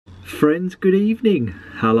Friends, good evening.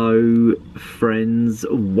 Hello friends,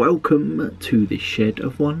 welcome to the Shed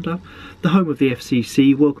of Wonder, the home of the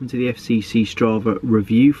FCC. Welcome to the FCC Strava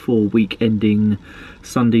review for week ending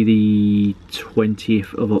Sunday the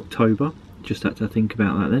 20th of October. Just had to think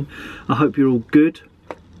about that then. I hope you're all good.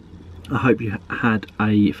 I hope you had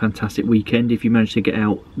a fantastic weekend. If you managed to get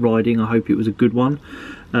out riding, I hope it was a good one.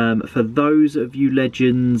 For those of you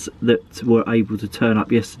legends that were able to turn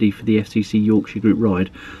up yesterday for the FCC Yorkshire Group ride,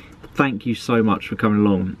 thank you so much for coming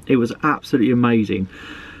along. It was absolutely amazing.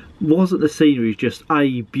 Wasn't the scenery just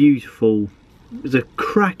beautiful? It was a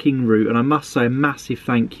cracking route, and I must say a massive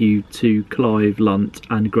thank you to Clive Lunt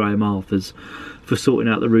and Graham Arthurs for sorting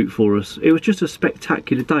out the route for us. It was just a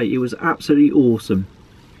spectacular day. It was absolutely awesome,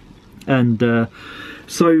 and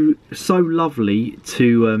so lovely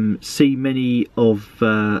to see many of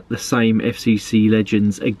the same FCC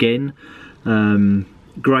legends again.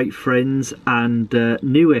 Great friends and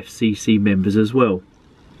new FCC members as well.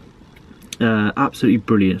 Absolutely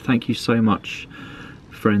brilliant. Thank you so much,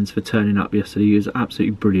 friends, for turning up yesterday. It was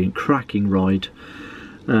absolutely brilliant, cracking ride.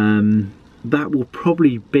 That will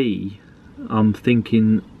probably be, I'm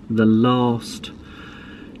thinking, the last,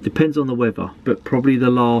 depends on the weather, but probably the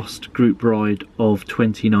last group ride of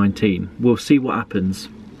 2019. We'll see what happens,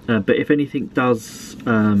 but if anything does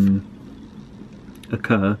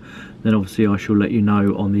occur, then obviously I shall let you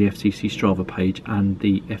know on the FCC Strava page and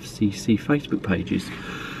the FCC Facebook pages.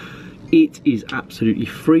 It is absolutely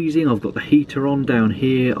freezing. I've got the heater on down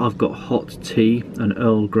here. I've got hot tea and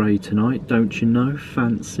Earl Grey tonight, don't you know?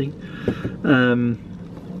 Fancy.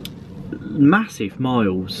 Massive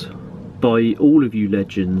miles by all of you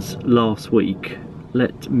legends last week.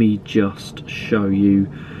 Let me just show you.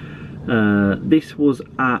 This was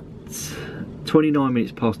at 29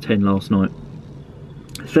 minutes past 10 last night.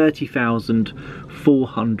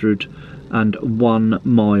 30,401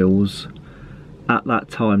 miles at that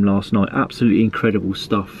time last night. Absolutely incredible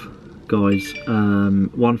stuff, guys.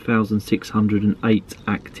 1,608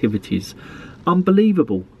 activities.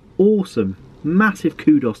 Unbelievable. Awesome. Massive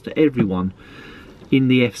kudos to everyone in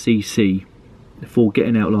the FCC for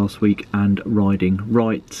getting out last week and riding.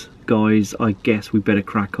 Right, guys, I guess we better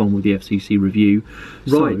crack on with the FCC review.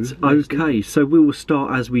 Right, okay, so we will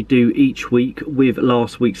start as we do each week with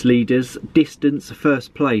last week's leaders. Distance,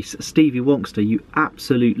 first place, Stevie Wonkster, you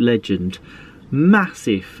absolute legend.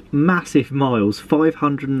 Massive miles,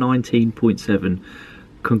 519.7.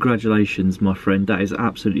 Congratulations, my friend, that is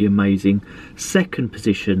absolutely amazing. Second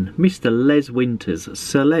position, Mr. Les Winters,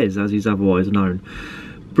 Sir Les as he's otherwise known.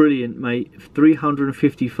 Brilliant, mate.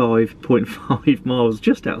 355.5 miles,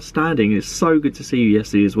 just outstanding. It's so good to see you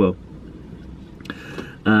yesterday as well.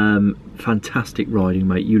 Fantastic riding,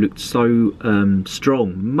 mate. You looked so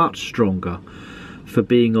strong, much stronger for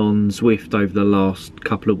being on Zwift over the last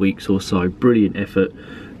couple of weeks or so. Brilliant effort.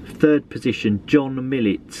 Third position, John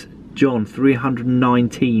Millett. John,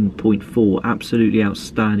 319.4. Absolutely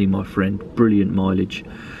outstanding, my friend. Brilliant mileage.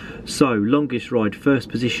 So, longest ride, first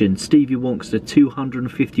position, Stevie Wonkster,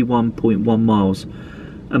 251.1 miles.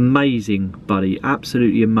 Amazing, buddy,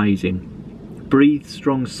 absolutely amazing. Breathe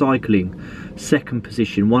Strong Cycling, second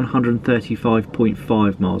position,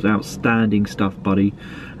 135.5 miles. Outstanding stuff, buddy.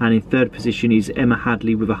 And in third position is Emma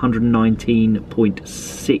Hadley with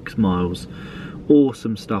 119.6 miles.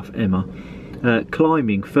 Awesome stuff, Emma.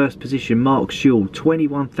 Climbing, first position, Mark Schule,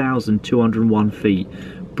 21,201 feet.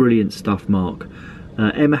 Brilliant stuff, Mark.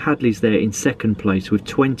 Emma Hadley's there in second place with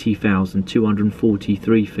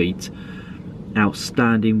 20,243 feet.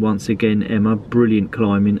 Outstanding once again, Emma. Brilliant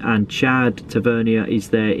climbing. And Chad Tavernier is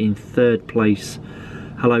there in third place.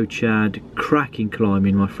 Hello, Chad. Cracking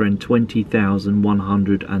climbing, my friend.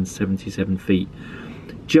 20,177 feet.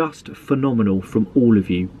 Just phenomenal from all of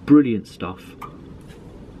you. Brilliant stuff.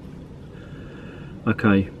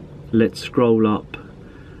 Okay, let's scroll up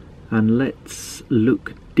and let's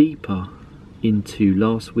look deeper into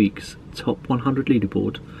last week's top 100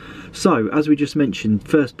 leaderboard. So, as we just mentioned,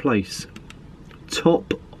 first place,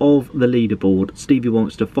 top of the leaderboard, Stevie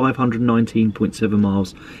Wonkster, 519.7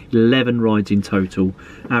 miles, 11 rides in total,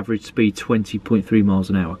 average speed 20.3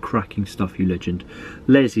 miles an hour. Cracking stuff, you legend.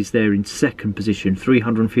 Les is there in second position,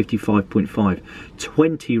 355.5,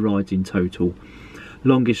 20 rides in total.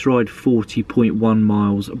 Longest ride, 40.1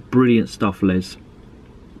 miles. Brilliant stuff, Les.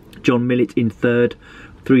 John Millett in third,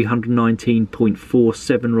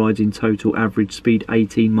 319.47 rides in total, average speed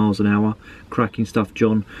 18 miles an hour. Cracking stuff,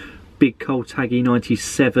 John. Big Cole Taggy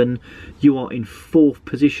 97, you are in fourth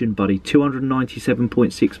position, buddy.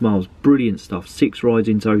 297.6 miles. Brilliant stuff. 6 rides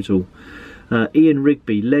in total. Ian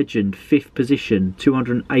Rigby, legend, fifth position,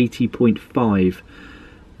 280.5.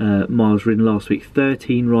 miles ridden last week.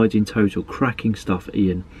 13 rides in total. Cracking stuff,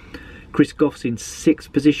 Ian. Chris Goff's in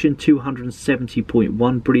 6th position,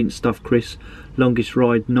 270.1. Brilliant stuff, Chris. Longest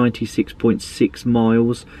ride, 96.6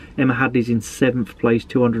 miles. Emma Hadley's in 7th place,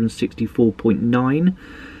 264.9.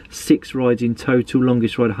 6 rides in total.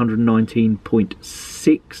 Longest ride,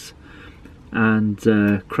 119.6. And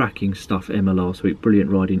cracking stuff, Emma, last week. Brilliant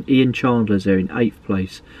riding. Ian Chandler's there in 8th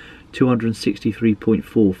place,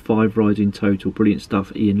 263.4. 5 rides in total. Brilliant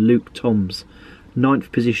stuff, Ian. Luke Toms,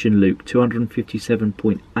 9th position, Luke,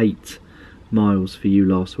 257.8 miles for you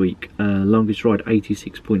last week. Longest ride,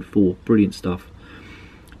 86.4. Brilliant stuff.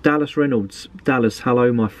 Dallas Reynolds, Dallas,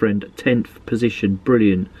 hello my friend, 10th position,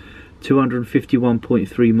 brilliant.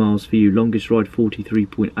 251.3 miles for you. Longest ride,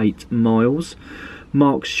 43.8 miles.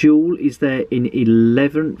 Mark Schul is there in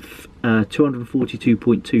 11th,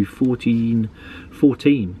 242.2,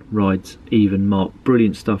 14 rides even, Mark.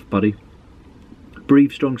 Brilliant stuff, buddy.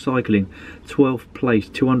 Breathe Strong Cycling, 12th place,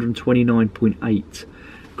 229.8.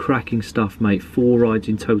 Cracking stuff, mate. 4 rides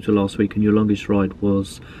in total last week, and your longest ride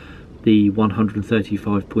was the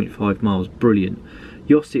 135.5 miles. Brilliant.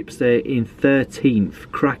 Josip's there in 13th.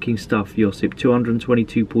 Cracking stuff, Josip.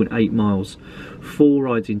 222.8 miles. 4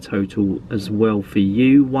 rides in total as well for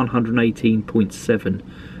you. 118.7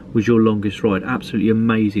 was your longest ride. Absolutely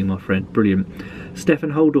amazing, my friend. Brilliant.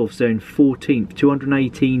 Stefan Holdorf's there in 14th.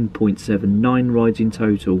 218.7. 9 rides in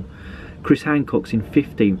total. Chris Hancock's in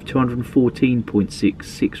 15th. 214.6.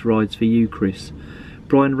 6 rides for you, Chris.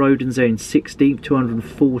 Brian Roden's there in 16th.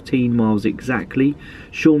 214 miles exactly.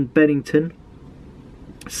 Sean Bennington,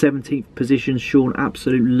 17th position. Sean,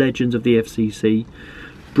 absolute legend of the FCC.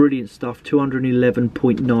 Brilliant stuff.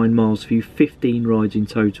 211.9 miles for you. 15 rides in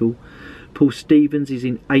total. Paul Stevens is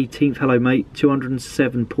in 18th. Hello, mate.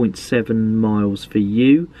 207.7 miles for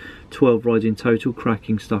you. 12 rides in total.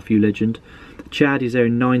 Cracking stuff, you legend. Chad is there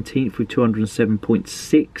in 19th with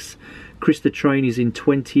 207.6. Chris the Train is in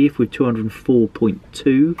 20th with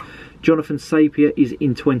 204.2. Jonathan Sapir is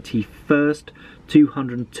in 21st,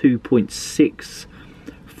 202.6.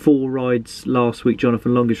 4 rides last week,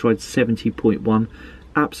 Jonathan. Longest ride, 70.1.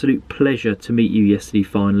 Absolute pleasure to meet you yesterday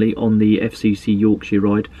finally on the FCC Yorkshire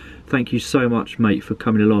ride. Thank you so much, mate, for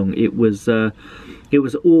coming along. It was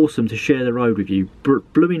awesome to share the road with you.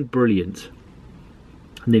 Blooming brilliant.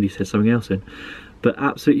 I nearly said something else then. But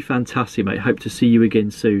absolutely fantastic, mate. Hope to see you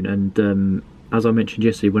again soon. And as I mentioned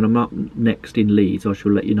yesterday, when I'm up next in Leeds, I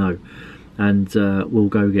shall let you know. And we'll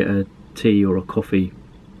go get a tea or a coffee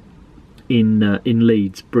in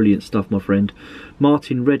Leeds. Brilliant stuff, my friend.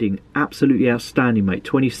 Martin Redding, absolutely outstanding, mate.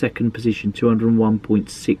 22nd position,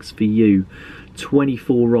 201.6 for you.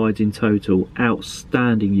 24 rides in total.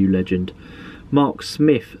 Outstanding, you legend. Mark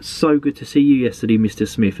Smith, so good to see you yesterday, Mr.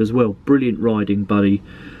 Smith, as well. Brilliant riding, buddy.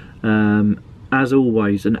 As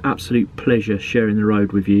always, an absolute pleasure sharing the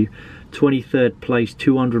road with you. 23rd place,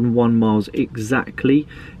 201 miles exactly.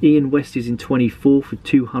 Ian West is in 24th with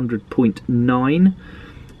 200.9.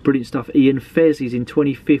 Brilliant stuff. Ian Fez is in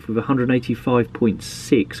 25th with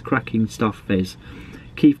 185.6. Cracking stuff, Fez.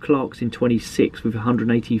 Keith Clark's in 26th with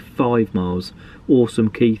 185 miles. Awesome,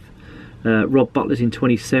 Keith. Rob Butler's in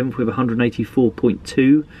 27th with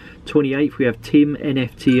 184.2. 28th we have Tim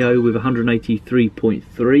NFTO with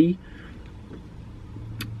 183.3.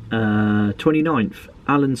 29th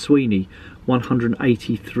Alan Sweeney,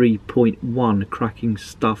 183.1. Cracking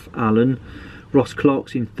stuff, Alan. Ross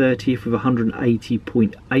Clark's in 30th with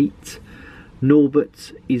 180.8.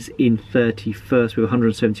 Norbert is in 31st with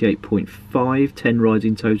 178.5. 10 rides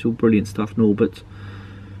in total. Brilliant stuff, Norbert.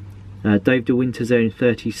 Dave De Winter's there in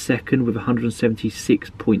 32nd with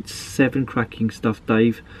 176.7. Cracking stuff,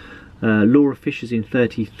 Dave. Laura Fisher's in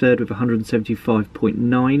 33rd with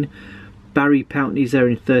 175.9. Barry Pountney's there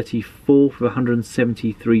in 34th with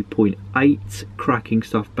 173.8. Cracking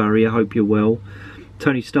stuff, Barry. I hope you're well.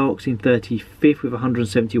 Tony Stark's in 35th with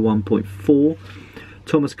 171.4.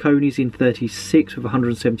 Thomas Coney's in 36th with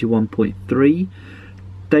 171.3.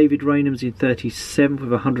 David Raynham's in 37th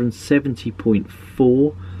with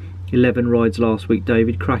 170.4. 11 rides last week,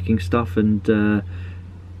 David. Cracking stuff, and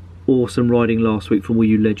awesome riding last week from all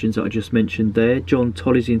you legends that I just mentioned there. John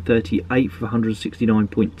Tolley's in 38th with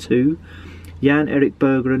 169.2. Jan Erik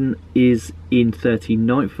Berggren is in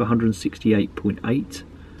 39th with 168.8.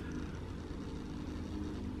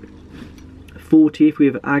 40th we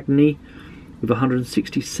have Agni with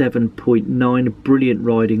 167.9. Brilliant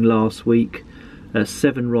riding last week.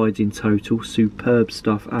 7 rides in total. Superb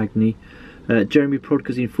stuff, Agni. Jeremy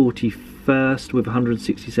Prodka's in 41st with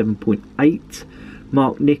 167.8.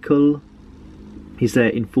 Mark Nichol is there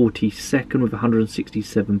in 42nd with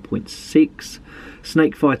 167.6.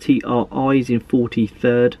 Snakefire TRI is in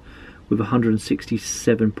 43rd with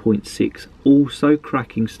 167.6. Also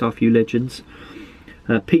cracking stuff, you legends.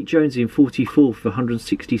 Pete Jones in 44th with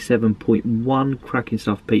 167.1. Cracking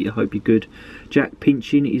stuff, Pete. I hope you're good. Jack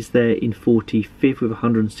Pinchin is there in 45th with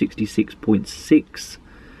 166.6.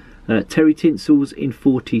 Terry Tinsel's in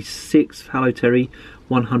 46th. Hello, Terry.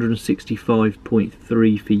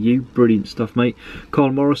 165.3 for you. Brilliant stuff, mate.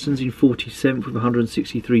 Carl Morrison's in 47th with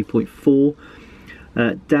 163.4.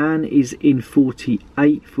 Dan is in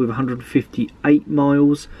 48th with 158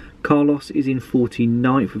 miles. Carlos is in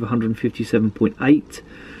 49th with 157.8.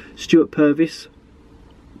 Stuart Purvis,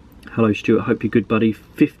 hello Stuart, hope you're good, buddy.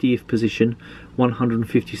 50th position,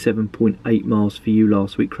 157.8 miles for you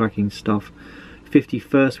last week. Cracking stuff.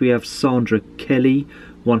 51st we have Sandra Kelly,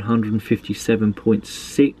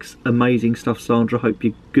 157.6. Amazing stuff, Sandra. Hope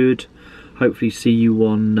you're good. Hopefully see you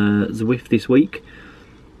on Zwift this week.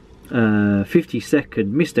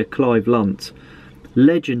 52nd, Mr. Clive Lunt,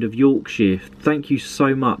 legend of Yorkshire. Thank you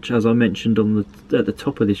so much, as I mentioned on at the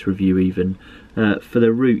top of this review even, for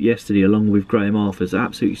the route yesterday along with Graham Arthur's.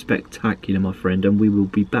 Absolutely spectacular, my friend, and we will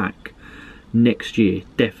be back next year,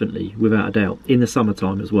 definitely, without a doubt, in the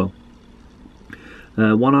summertime as well.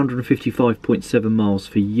 155.7 miles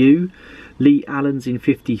for you. Lee Allen's in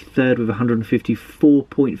 53rd with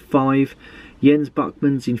 154.5. Jens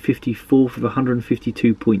Buckman's in 54th with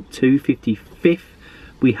 152.2. 55th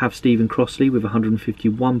we have Stephen Crossley with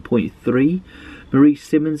 151.3. Marie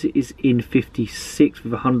Simmons is in 56th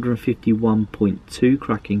with 151.2.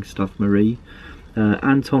 Cracking stuff, Marie.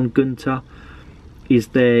 Anton Gunter is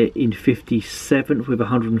there in 57th with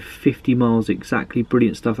 150 miles exactly.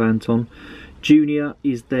 Brilliant stuff, Anton. Junior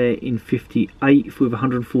is there in 58th with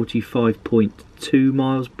 145.2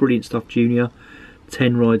 miles. Brilliant stuff, Junior.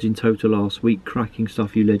 10 rides in total last week. Cracking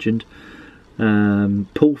stuff, you legend.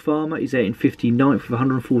 Paul Farmer is there in 59th with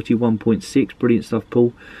 141.6. Brilliant stuff,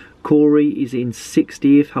 Paul. Corey is in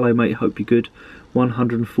 60th. Hello, mate. Hope you're good.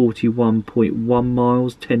 141.1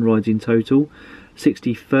 miles. 10 rides in total.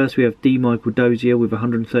 61st we have D. Michael Dozier with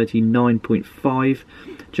 139.5.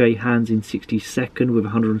 Jay Hands in 62nd with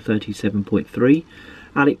 137.3.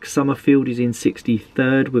 Alex Summerfield is in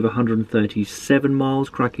 63rd with 137 miles.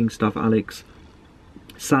 Cracking stuff, Alex.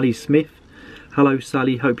 Sally Smith, hello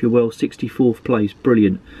Sally, hope you're well. 64th place,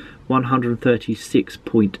 brilliant.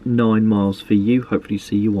 136.9 miles for you. Hopefully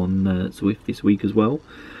see you on Zwift this week as well.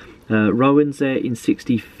 Rowan's there in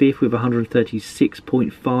 65th with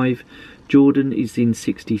 136.5. Jordan is in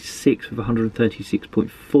 66th with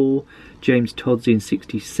 136.4. James Todd's in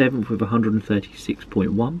 67th with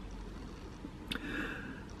 136.1.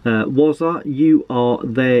 Wazza, you are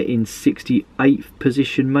there in 68th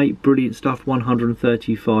position, mate. Brilliant stuff.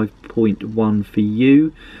 135.1 for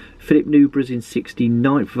you. Philip Nubra's in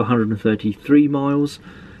 69th with 133 miles.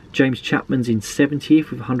 James Chapman's in 70th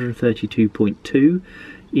with 132.2.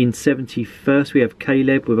 In 71st we have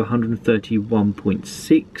Caleb with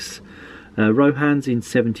 131.6. Rohan's in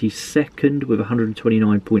 72nd with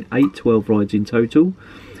 129.8, 12 rides in total.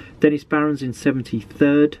 Dennis Barron's in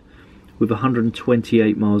 73rd with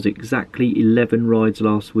 128 miles exactly, 11 rides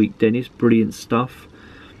last week, Dennis. Brilliant stuff.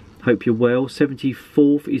 Hope you're well.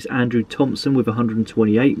 74th is Andrew Thompson with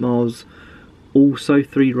 128 miles. Also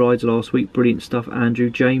 3 rides last week. Brilliant stuff, Andrew.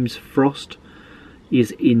 James Frost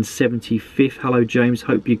is in 75th. Hello, James.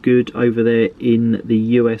 Hope you're good over there in the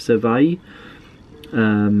US of A.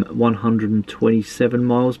 127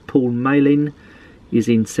 miles. Paul Malin is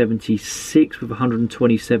in 76 with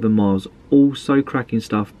 127 miles. Also cracking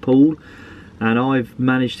stuff, Paul. And I've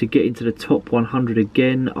managed to get into the top 100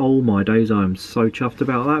 again. Oh my days, I am so chuffed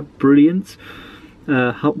about that. Brilliant.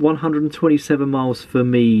 127 miles for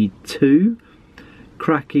me too.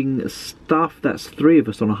 Cracking stuff. That's 3 of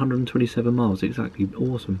us on 127 miles exactly.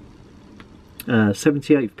 Awesome.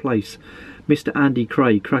 78th place, Mr. Andy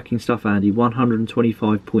Craig. Cracking stuff, Andy.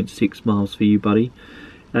 125.6 miles for you, buddy.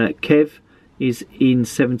 Kev is in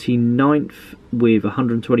 79th with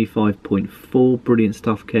 125.4. Brilliant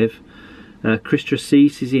stuff, Kev. Chris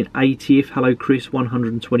Tracis is in 80th. Hello, Chris.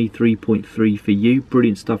 123.3 for you.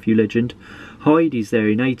 Brilliant stuff, you legend. Heidi's there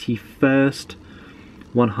in 81st.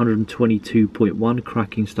 122.1.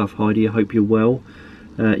 Cracking stuff, Heidi. I hope you're well.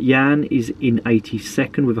 Jan is in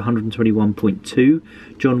 82nd with 121.2.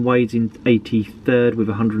 John Wade's in 83rd with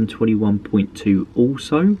 121.2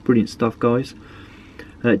 also. Brilliant stuff, guys.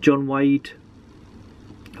 John Wade,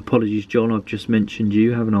 apologies John, I've just mentioned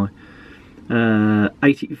you, haven't I?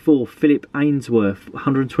 84, Philip Ainsworth,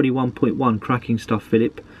 121.1. Cracking stuff,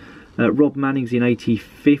 Philip. Rob Manning's in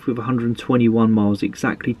 85th with 121 miles,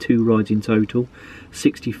 exactly 2 rides in total.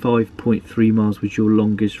 65.3 miles was your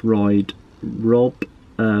longest ride, Rob.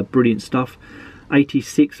 Brilliant stuff.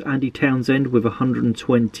 86th, Andy Townsend with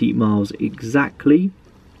 120 miles exactly.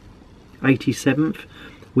 87th,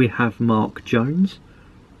 we have Mark Jones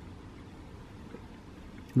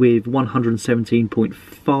with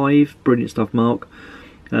 117.5. Brilliant stuff, Mark.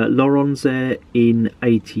 Laurent's there in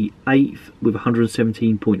 88th with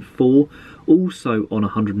 117.4. Also on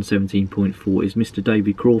 117.4 is Mr.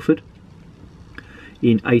 David Crawford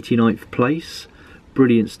in 89th place.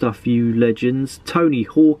 Brilliant stuff for you, legends. Tony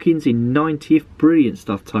Hawkins in 90th. Brilliant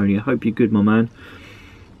stuff, Tony. I hope you're good, my man.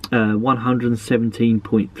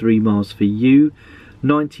 117.3 miles for you.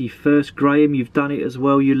 91st, Graham, you've done it as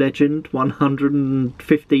well, you legend.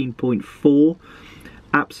 115.4.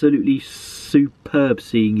 Absolutely superb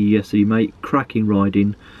seeing you yesterday, mate. Cracking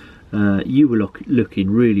riding. You were looking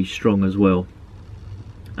really strong as well.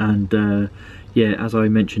 And yeah, as I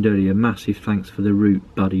mentioned earlier, massive thanks for the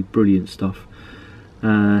route, buddy. Brilliant stuff.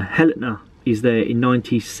 Helena is there in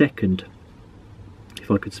 92nd, if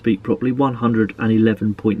I could speak properly.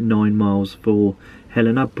 111.9 miles for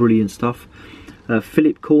Helena. Brilliant stuff.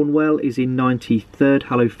 Philip Cornwell is in 93rd.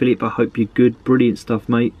 Hello, Philip. I hope you're good. Brilliant stuff,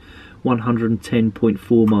 mate.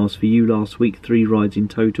 110.4 miles for you last week, 3 rides in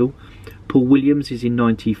total. Paul Williams is in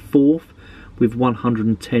 94th with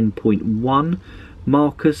 110.1.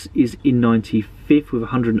 Marcus is in 95th with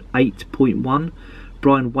 108.1.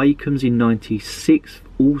 Brian Wakeham's in 96th,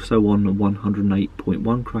 also on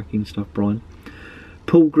 108.1. Cracking stuff, Brian.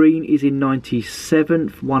 Paul Green is in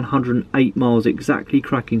 97th, 108 miles exactly.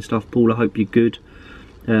 Cracking stuff, Paul. I hope you're good.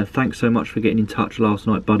 Thanks so much for getting in touch last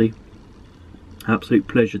night, buddy. Absolute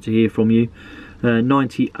pleasure to hear from you.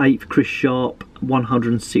 98th, Chris Sharp,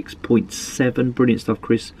 106.7. Brilliant stuff,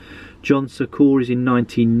 Chris. John Sakor is in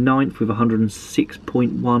 99th with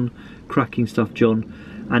 106.1. Cracking stuff, John.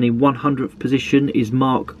 And in 100th position is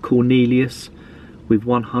Mark Cornelius with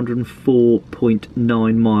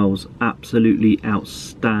 104.9 miles. Absolutely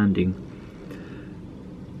outstanding.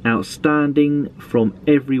 Outstanding from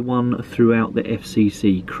everyone throughout the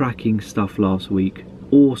FCC. Cracking stuff last week.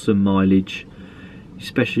 Awesome mileage,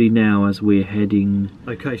 especially now as we're heading.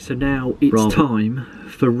 Okay, so now it's time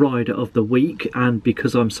for Rider of the Week, and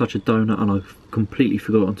because I'm such a donut and I've completely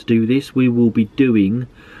forgotten to do this, we will be doing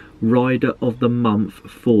Rider of the Month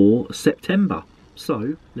for September.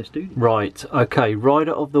 So let's do this. Right, okay,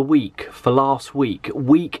 Rider of the Week for last week,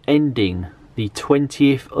 week ending the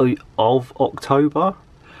 20th of October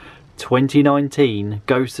 2019,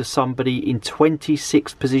 goes to somebody in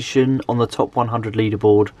 26th position on the top 100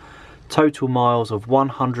 leaderboard. Total miles of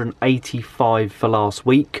 185 for last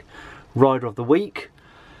week. Rider of the Week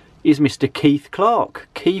is Mr. Keith Clark.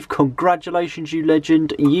 Keith, congratulations, you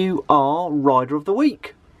legend. You are Rider of the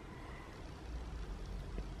Week.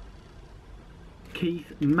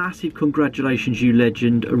 Keith, massive congratulations, you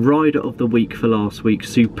legend. Rider of the Week for last week.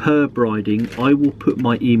 Superb riding. I will put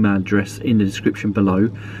my email address in the description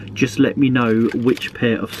below. Just let me know which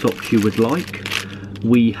pair of socks you would like.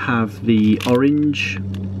 We have the orange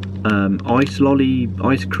ice lolly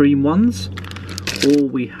ice cream ones, or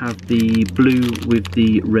we have the blue with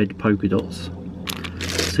the red polka dots.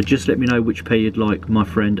 So just let me know which pair you'd like, my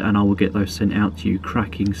friend, and I will get those sent out to you.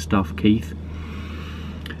 Cracking stuff, Keith.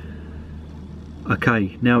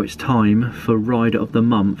 Okay, now it's time for Rider of the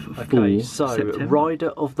Month for September. Rider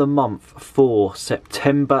of the Month for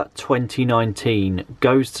September 2019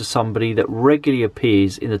 goes to somebody that regularly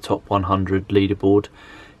appears in the top 100 leaderboard.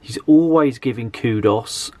 He's always giving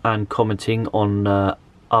kudos and commenting on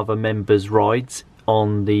other members' rides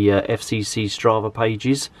on the FCC Strava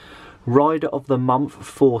pages. Rider of the Month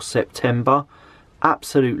for September,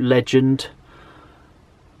 absolute legend,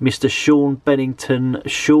 Mr. Sean Bennington.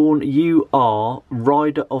 Sean, you are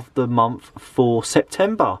Rider of the Month for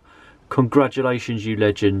September. Congratulations, you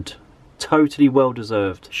legend. Totally well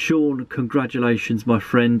deserved. Sean, congratulations, my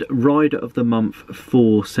friend. Rider of the Month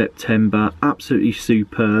for September. Absolutely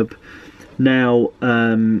superb. Now,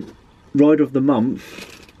 Rider of the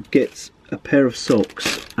Month gets a pair of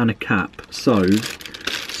socks and a cap. So,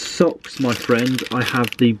 socks, my friend, I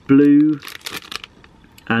have the blue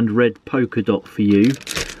and red polka dot for you,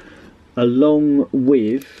 along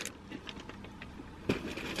with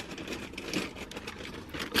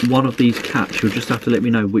one of these caps. You'll just have to let me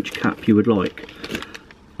know which cap you would like.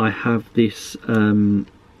 I have this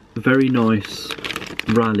very nice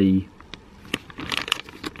rally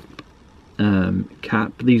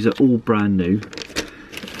cap. These are all brand new.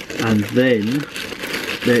 And then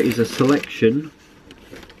there is a selection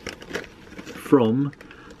from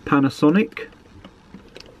Panasonic.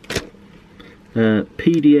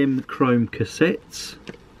 PDM Chrome cassettes.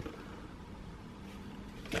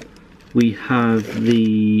 We have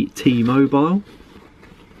the T-Mobile.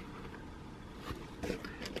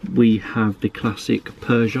 We have the classic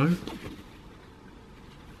Peugeot.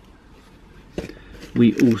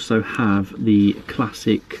 We also have the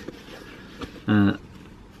classic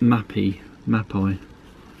Mappy,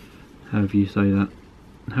 however you say that.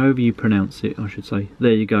 However you pronounce it, I should say.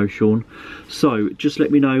 There you go, Sean. So just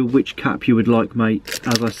let me know which cap you would like, mate.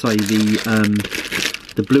 As I say,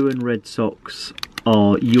 the blue and red socks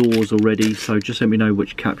are yours already, so just let me know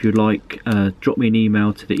which cap you'd like. Drop me an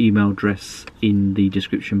email to the email address in the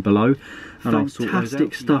description below. And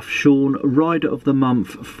fantastic stuff, Sean. Rider of the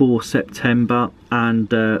month for September,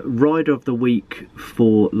 and rider of the week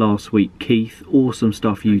for last week, Keith. Awesome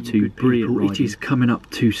stuff, you two. Brilliant riding. It is coming up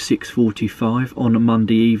to 6:45 on a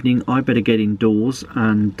Monday evening. I better get indoors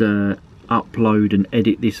and upload and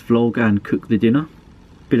edit this vlog and cook the dinner.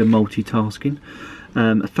 Bit of multitasking.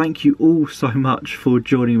 Thank you all so much for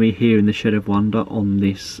joining me here in the Shed of Wonder on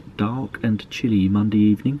this dark and chilly Monday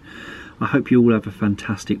evening. I hope you all have a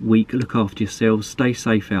fantastic week. Look after yourselves, stay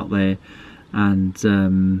safe out there,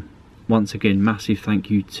 and once again, massive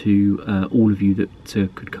thank you to all of you that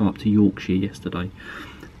could come up to Yorkshire yesterday.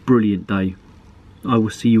 Brilliant day. I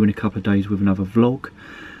will see you in a couple of days with another vlog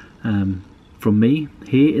from me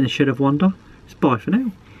here in the Shed of Wonder. It's bye for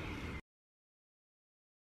now.